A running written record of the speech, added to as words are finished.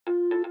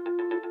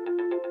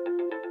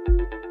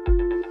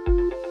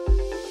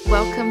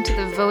welcome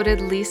to the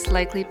Voted Least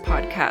Likely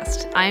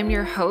podcast. I am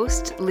your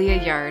host,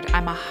 Leah Yard.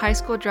 I'm a high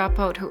school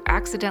dropout who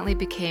accidentally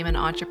became an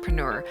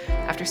entrepreneur.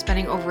 After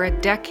spending over a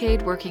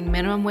decade working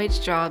minimum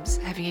wage jobs,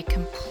 having a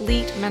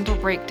complete mental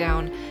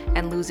breakdown,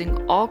 and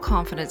losing all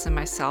confidence in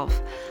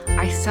myself,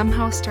 I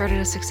somehow started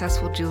a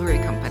successful jewelry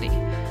company.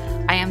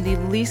 I am the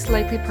least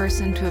likely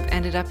person to have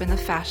ended up in the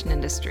fashion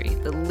industry,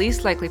 the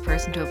least likely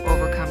person to have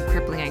overcome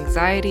crippling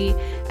anxiety,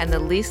 and the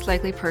least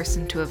likely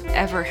person to have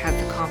ever had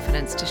the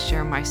confidence to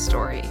share my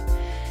story.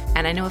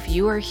 And I know if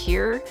you are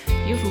here,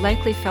 you've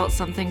likely felt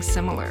something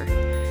similar.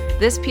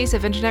 This piece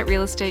of internet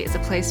real estate is a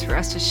place for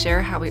us to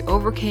share how we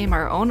overcame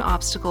our own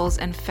obstacles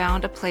and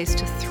found a place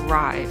to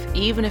thrive,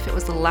 even if it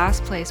was the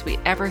last place we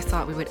ever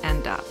thought we would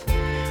end up.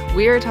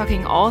 We are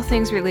talking all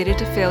things related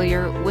to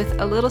failure with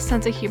a little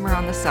sense of humor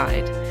on the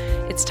side.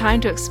 It's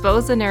time to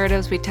expose the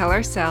narratives we tell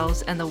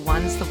ourselves and the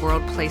ones the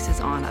world places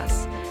on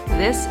us.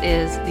 This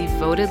is the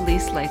Voted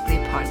Least Likely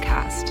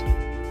podcast.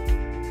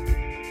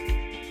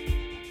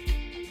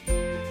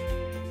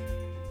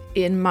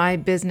 In my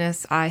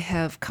business, I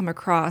have come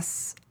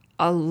across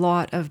a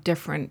lot of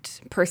different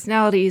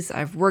personalities.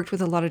 I've worked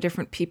with a lot of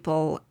different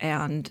people,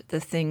 and the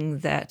thing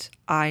that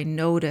I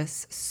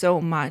notice so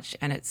much,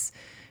 and it's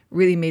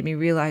really made me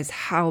realize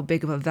how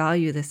big of a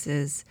value this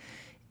is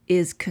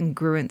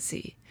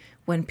congruency.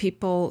 When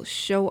people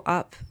show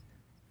up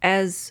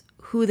as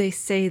who they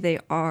say they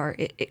are,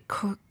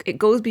 it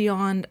goes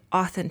beyond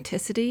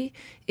authenticity.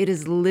 It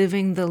is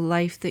living the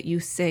life that you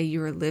say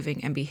you're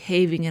living and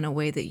behaving in a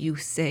way that you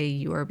say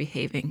you are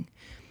behaving.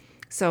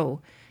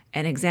 So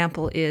an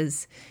example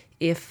is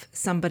if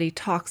somebody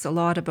talks a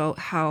lot about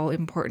how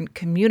important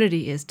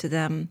community is to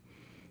them,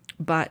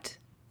 but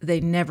they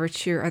never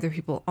cheer other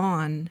people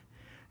on,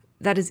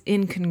 that is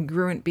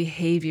incongruent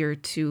behavior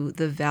to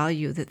the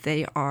value that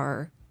they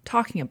are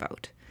talking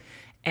about.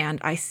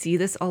 And I see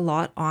this a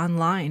lot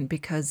online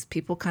because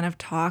people kind of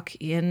talk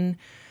in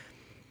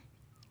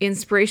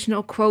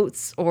inspirational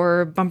quotes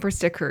or bumper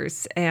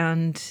stickers,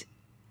 and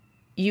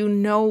you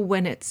know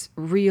when it's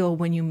real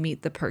when you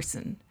meet the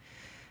person.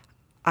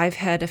 I've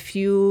had a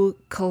few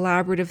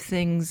collaborative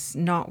things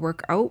not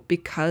work out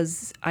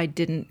because I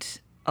didn't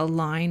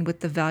align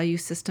with the value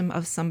system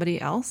of somebody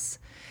else.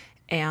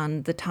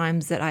 And the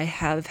times that I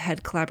have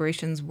had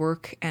collaborations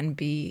work and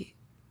be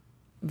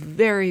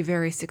very,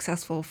 very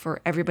successful for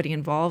everybody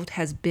involved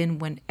has been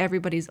when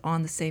everybody's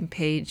on the same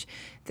page.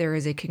 There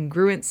is a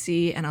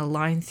congruency and a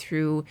line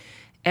through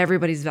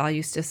everybody's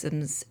value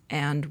systems,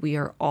 and we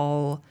are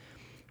all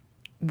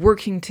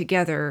working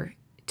together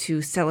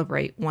to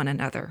celebrate one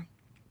another.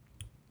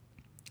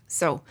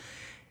 So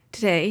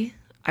today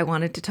I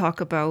wanted to talk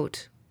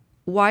about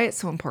why it's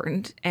so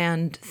important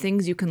and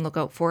things you can look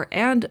out for,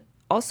 and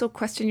also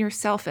question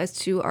yourself as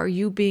to, are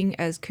you being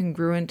as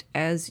congruent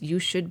as you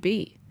should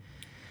be?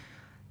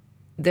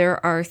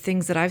 There are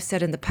things that I've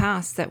said in the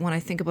past that when I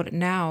think about it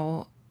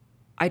now,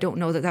 I don't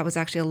know that that was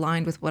actually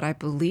aligned with what I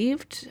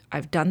believed.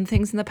 I've done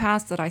things in the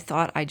past that I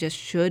thought I just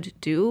should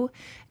do.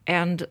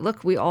 And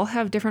look, we all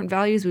have different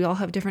values. We all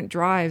have different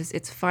drives.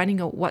 It's finding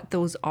out what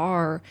those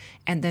are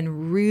and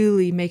then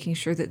really making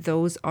sure that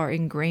those are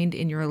ingrained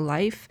in your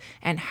life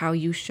and how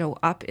you show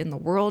up in the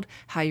world,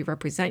 how you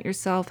represent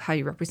yourself, how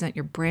you represent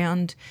your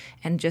brand,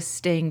 and just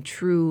staying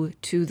true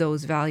to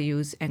those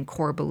values and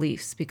core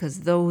beliefs,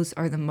 because those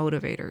are the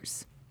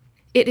motivators.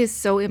 It is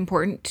so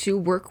important to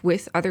work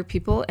with other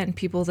people and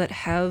people that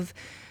have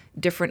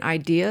different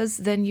ideas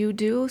than you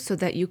do so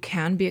that you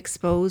can be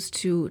exposed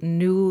to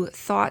new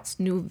thoughts,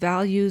 new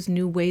values,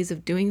 new ways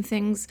of doing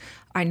things.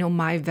 I know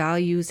my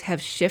values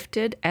have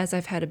shifted as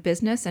I've had a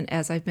business and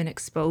as I've been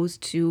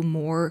exposed to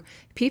more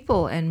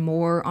people and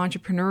more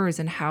entrepreneurs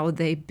and how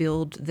they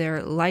build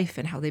their life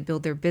and how they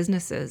build their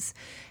businesses.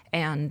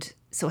 And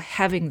so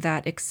having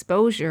that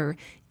exposure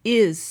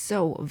is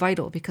so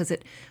vital because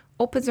it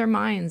opens our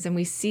minds and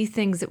we see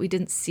things that we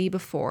didn't see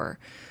before.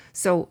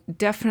 So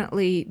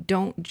definitely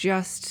don't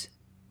just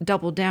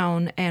double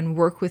down and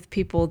work with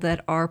people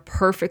that are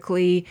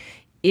perfectly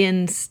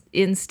in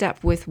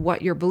step with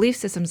what your belief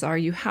systems are.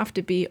 You have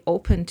to be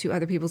open to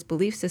other people's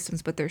belief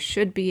systems, but there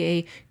should be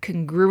a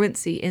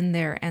congruency in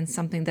there and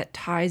something that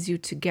ties you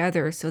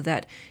together so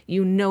that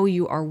you know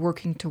you are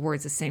working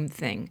towards the same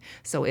thing.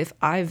 So if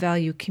I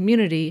value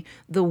community,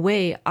 the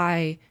way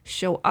I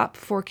show up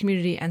for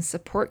community and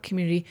support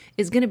community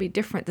is going to be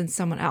different than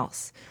someone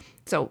else.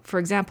 So, for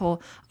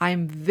example,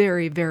 I'm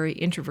very, very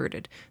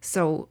introverted.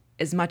 So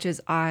as much as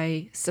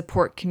I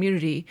support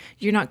community,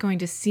 you're not going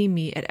to see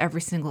me at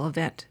every single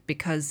event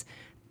because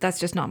that's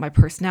just not my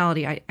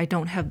personality. I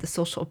don't have the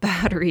social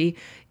battery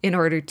in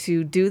order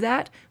to do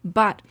that,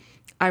 but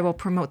I will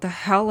promote the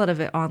hell out of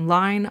it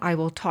online. I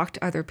will talk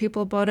to other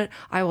people about it.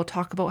 I will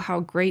talk about how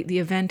great the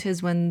event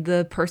is when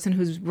the person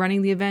who's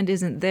running the event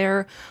isn't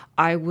there.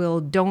 I will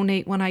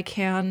donate when I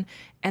can,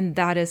 and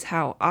that is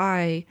how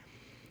I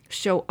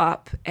show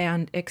up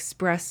and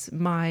express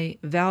my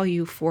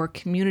value for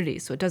community.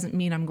 So it doesn't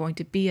mean I'm going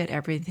to be at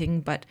everything,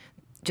 but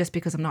just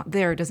because I'm not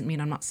there doesn't mean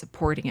I'm not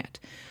supporting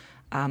it.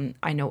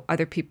 I know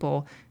other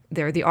people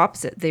they're the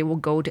opposite. They will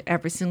go to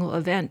every single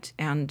event,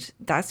 and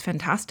that's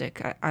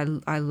fantastic.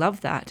 I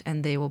love that.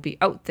 And they will be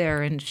out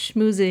there and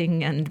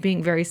schmoozing and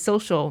being very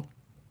social.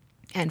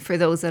 And for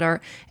those that are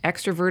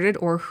extroverted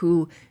or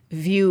who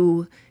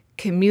view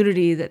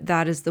community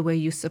that is the way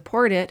you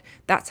support it,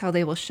 that's how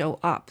they will show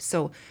up.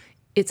 So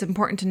it's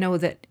important to know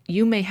that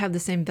you may have the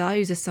same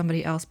values as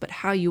somebody else, but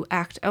how you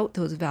act out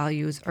those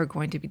values are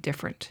going to be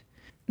different.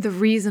 The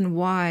reason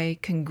why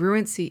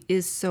congruency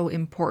is so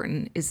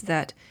important is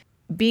that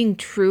being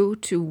true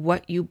to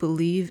what you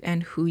believe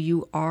and who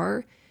you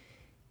are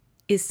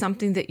is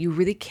something that you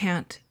really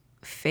can't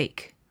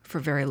fake for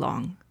very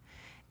long.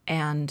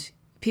 And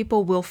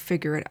people will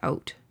figure it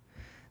out.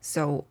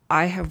 So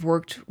I have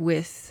worked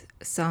with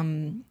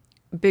some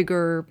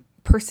bigger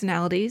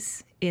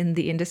personalities in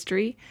the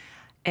industry,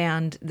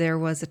 and there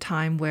was a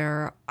time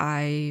where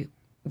I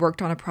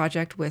worked on a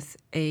project with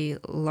a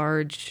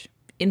large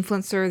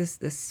influencer.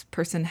 This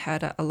person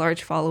had a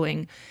large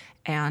following,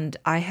 and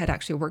I had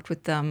actually worked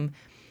with them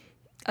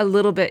a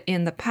little bit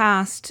in the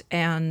past,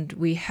 and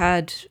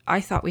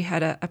I thought we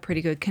had a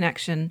pretty good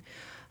connection.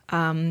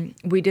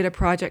 We did a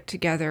project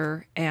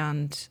together,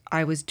 and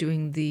I was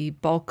doing the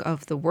bulk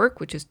of the work,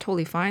 which is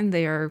totally fine.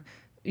 They are,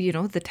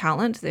 the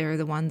talent. They're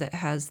the one that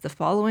has the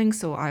following.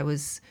 So I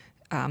was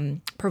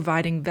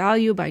providing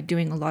value by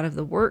doing a lot of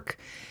the work.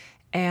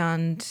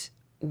 And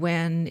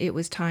when it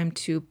was time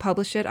to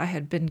publish it, I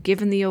had been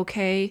given the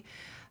okay.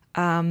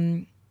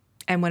 And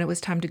when it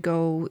was time to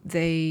go,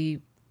 they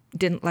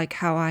didn't like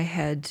how I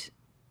had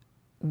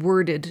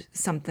worded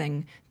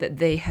something that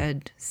they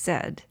had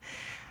said.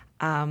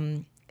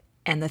 And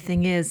the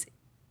thing is,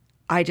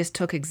 I just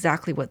took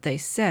exactly what they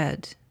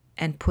said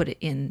and put it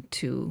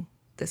into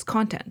this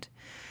content.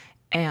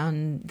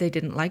 And they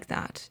didn't like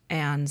that.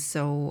 And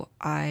so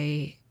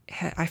I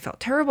felt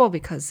terrible,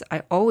 because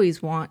I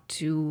always want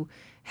to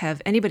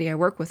have anybody I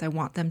work with, I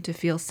want them to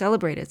feel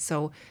celebrated.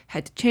 So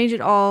had to change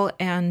it all,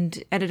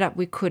 and ended up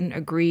we couldn't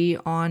agree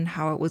on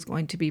how it was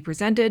going to be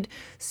presented.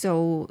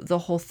 So the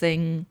whole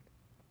thing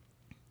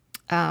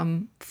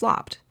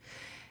flopped,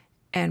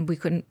 and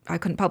I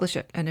couldn't publish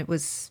it. And it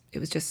was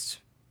just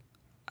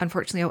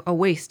unfortunately a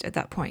waste at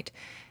that point.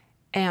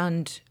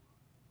 And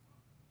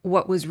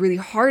what was really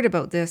hard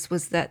about this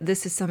was that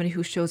this is somebody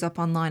who shows up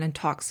online and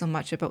talks so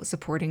much about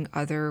supporting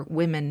other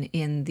women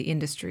in the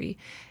industry.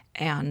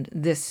 And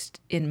this,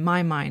 in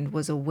my mind,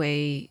 was a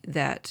way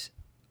that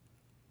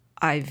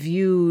I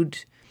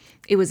viewed,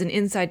 it was an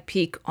inside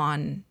peek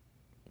on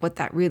what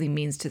that really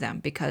means to them,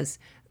 because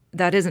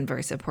that isn't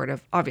very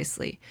supportive,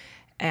 obviously.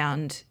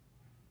 And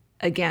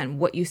again,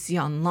 what you see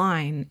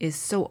online is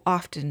so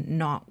often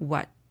not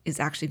what is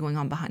actually going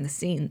on behind the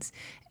scenes.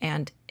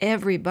 And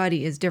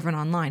everybody is different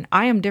online.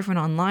 I am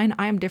different online.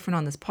 I am different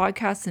on this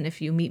podcast. And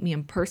if you meet me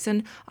in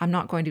person, I'm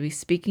not going to be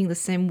speaking the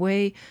same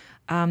way.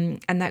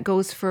 And that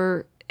goes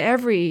for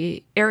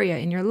every area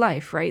in your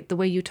life, right? The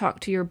way you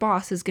talk to your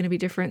boss is going to be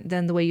different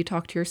than the way you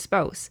talk to your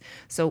spouse.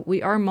 So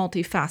we are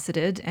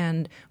multifaceted,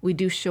 and we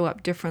do show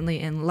up differently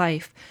in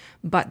life,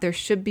 but there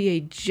should be a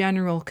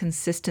general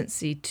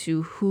consistency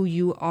to who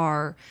you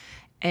are.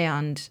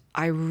 And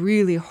I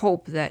really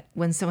hope that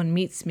when someone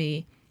meets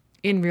me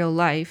in real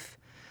life,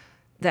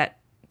 that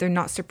they're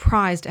not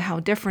surprised at how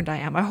different I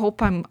am. I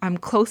hope I'm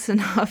close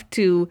enough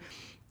to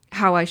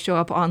how I show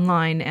up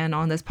online and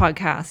on this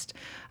podcast.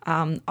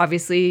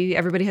 Obviously,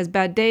 everybody has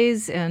bad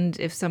days, and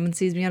if someone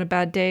sees me on a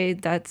bad day,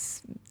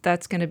 that's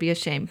going to be a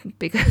shame,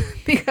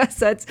 because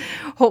that's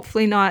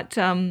hopefully not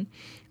a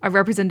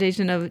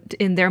representation of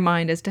in their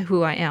mind as to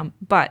who I am.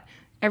 But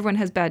everyone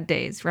has bad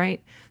days,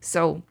 right?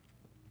 So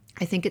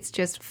I think it's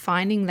just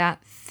finding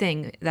that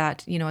thing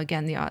that,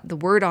 again, the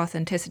word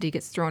authenticity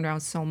gets thrown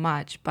around so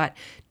much, but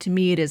to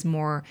me it is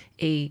more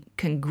a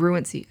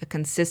congruency, a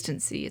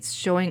consistency. It's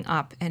showing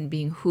up and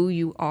being who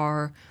you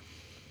are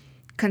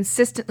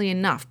consistently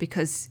enough,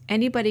 because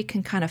anybody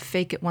can kind of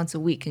fake it once a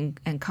week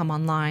and come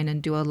online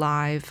and do a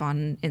live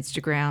on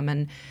Instagram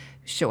and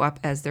show up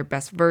as their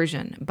best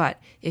version. But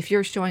if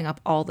you're showing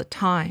up all the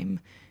time,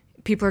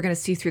 people are going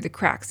to see through the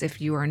cracks if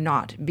you are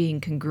not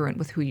being congruent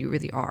with who you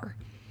really are.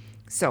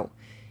 So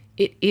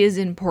it is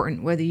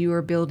important, whether you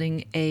are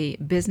building a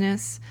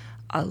business,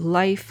 a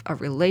life, a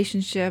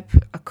relationship,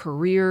 a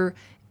career,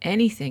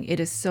 anything. It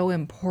is so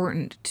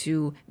important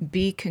to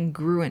be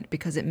congruent,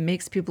 because it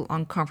makes people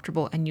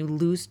uncomfortable, and you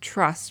lose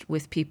trust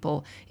with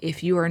people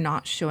if you are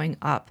not showing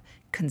up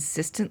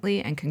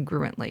consistently and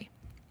congruently.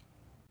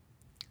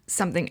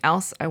 Something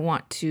else I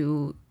want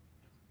to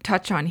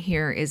touch on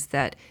here is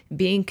that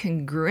being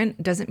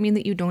congruent doesn't mean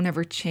that you don't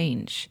ever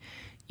change.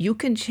 You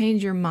can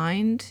change your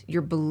mind,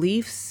 your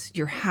beliefs,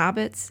 your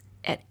habits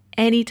at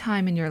any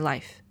time in your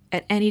life,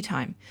 at any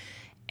time.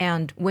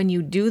 And when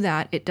you do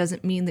that, it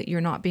doesn't mean that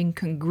you're not being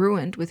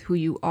congruent with who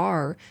you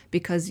are,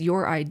 because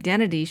your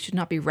identity should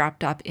not be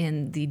wrapped up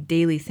in the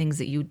daily things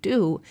that you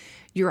do.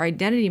 Your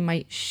identity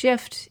might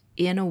shift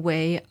in a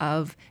way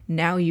of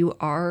now you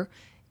are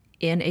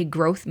in a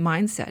growth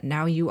mindset.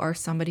 Now you are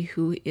somebody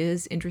who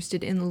is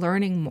interested in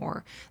learning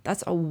more.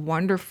 That's a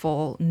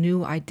wonderful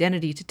new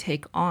identity to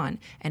take on.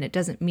 And it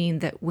doesn't mean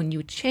that when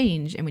you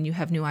change and when you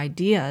have new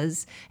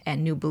ideas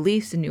and new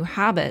beliefs and new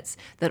habits,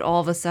 that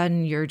all of a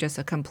sudden you're just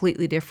a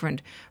completely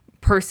different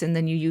person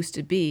than you used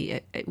to be.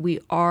 We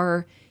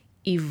are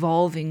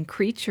evolving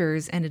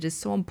creatures, and it is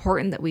so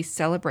important that we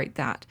celebrate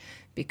that,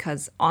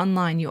 because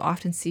online you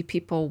often see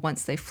people,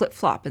 once they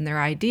flip-flop in their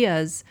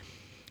ideas,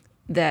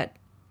 that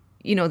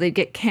they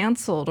get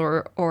canceled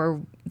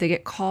or they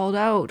get called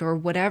out or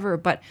whatever.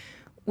 But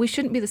we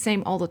shouldn't be the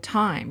same all the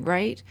time,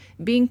 right?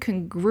 Being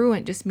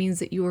congruent just means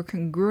that you are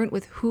congruent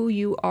with who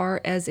you are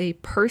as a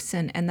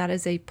person, and that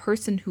is a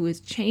person who is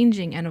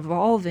changing and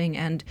evolving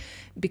and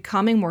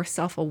becoming more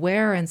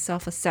self-aware and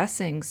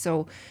self-assessing.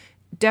 So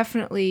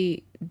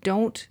definitely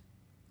don't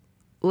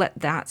let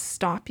that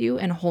stop you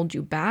and hold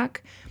you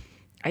back.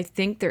 I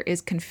think there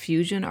is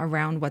confusion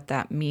around what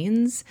that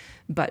means,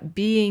 but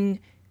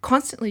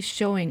constantly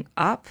showing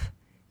up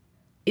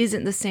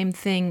isn't the same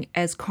thing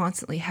as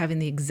constantly having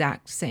the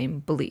exact same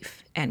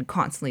belief and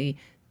constantly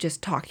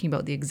just talking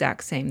about the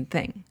exact same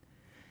thing.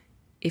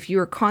 If you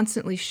are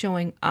constantly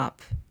showing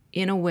up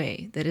in a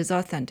way that is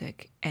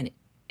authentic and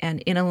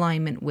in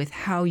alignment with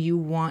how you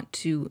want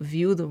to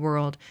view the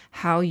world,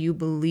 how you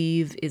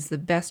believe is the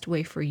best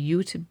way for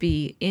you to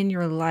be in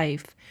your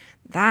life,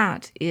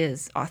 that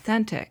is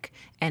authentic.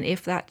 And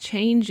if that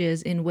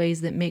changes in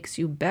ways that makes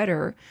you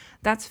better,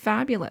 that's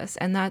fabulous.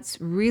 And that's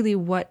really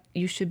what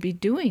you should be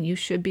doing. You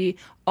should be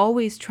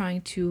always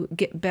trying to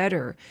get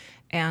better.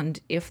 And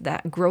if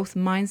that growth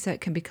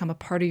mindset can become a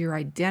part of your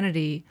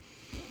identity,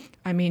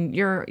 I mean,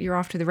 you're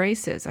off to the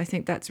races. I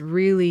think that's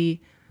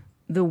really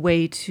the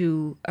way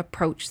to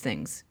approach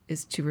things,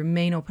 is to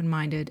remain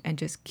open-minded and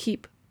just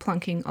keep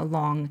plunking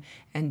along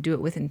and do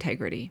it with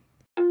integrity.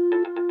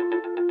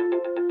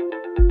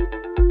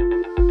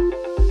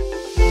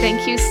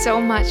 Thank you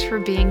so much for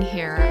being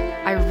here.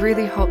 I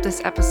really hope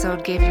this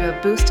episode gave you a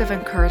boost of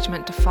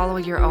encouragement to follow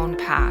your own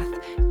path,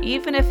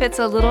 even if it's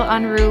a little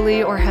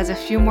unruly or has a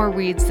few more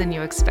weeds than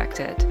you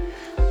expected.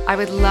 I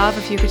would love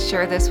if you could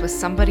share this with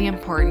somebody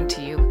important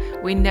to you.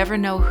 We never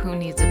know who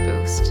needs a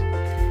boost.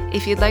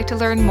 If you'd like to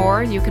learn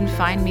more, you can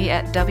find me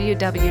at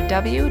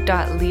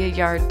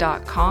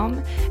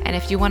www.leahyard.com. And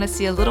if you want to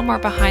see a little more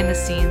behind the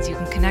scenes, you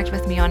can connect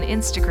with me on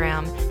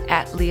Instagram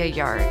at Leah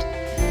Yard.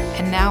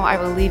 And now I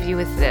will leave you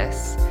with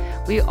this.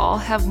 We all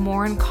have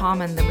more in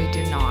common than we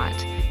do not.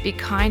 Be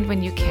kind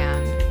when you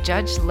can.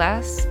 Judge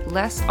less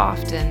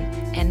often,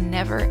 and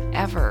never,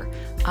 ever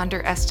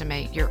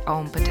underestimate your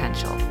own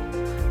potential.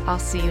 I'll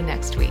see you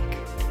next week.